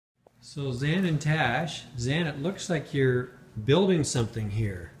So Zan and Tash, Zan, it looks like you're building something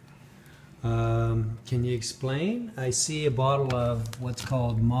here. Can you explain? I see a bottle of what's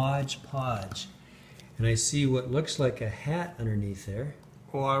called Mod Podge, and I see what looks like a hat underneath there.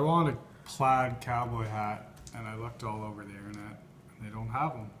 Well, I want a plaid cowboy hat, and I looked all over the internet, and they don't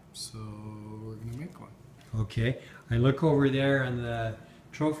have them, so we're gonna make one. Okay, I look over there on the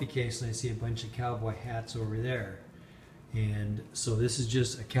trophy case and I see a bunch of cowboy hats over there. And so this is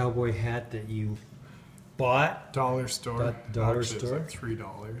just a cowboy hat that you bought? Dollar store. Dollar Actually, store? it's like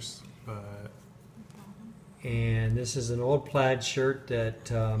 $3, but... And this is an old plaid shirt that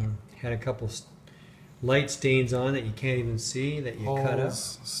had a couple light stains on that you can't even see, that you cut up.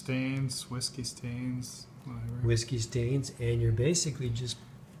 Stains, whiskey stains, whatever. Whiskey stains, and you're basically just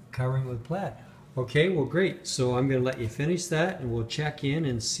covering with plaid. Okay, well great. So I'm going to let you finish that and we'll check in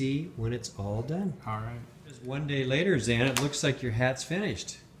and see when it's all done. All right. Just one day later, Zan, it looks like your hat's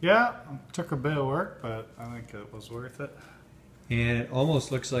finished. Yeah, it took a bit of work, but I think it was worth it. And it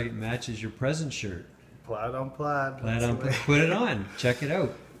almost looks like it matches your present shirt. Plaid on plaid. Plaid on plaid. Put it on. Check it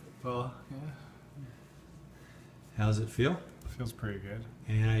out. Well, yeah. How's it feel? Feels pretty good.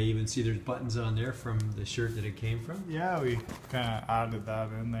 And I even see there's buttons on there from the shirt that it came from. Yeah, we kind of added that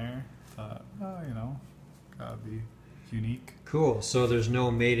in there. Thought, oh, you know, gotta be unique. Cool. So there's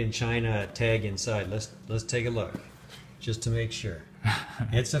no made in China tag inside. Let's take a look, just to make sure.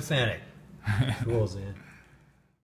 It's authentic. Cool, Zan.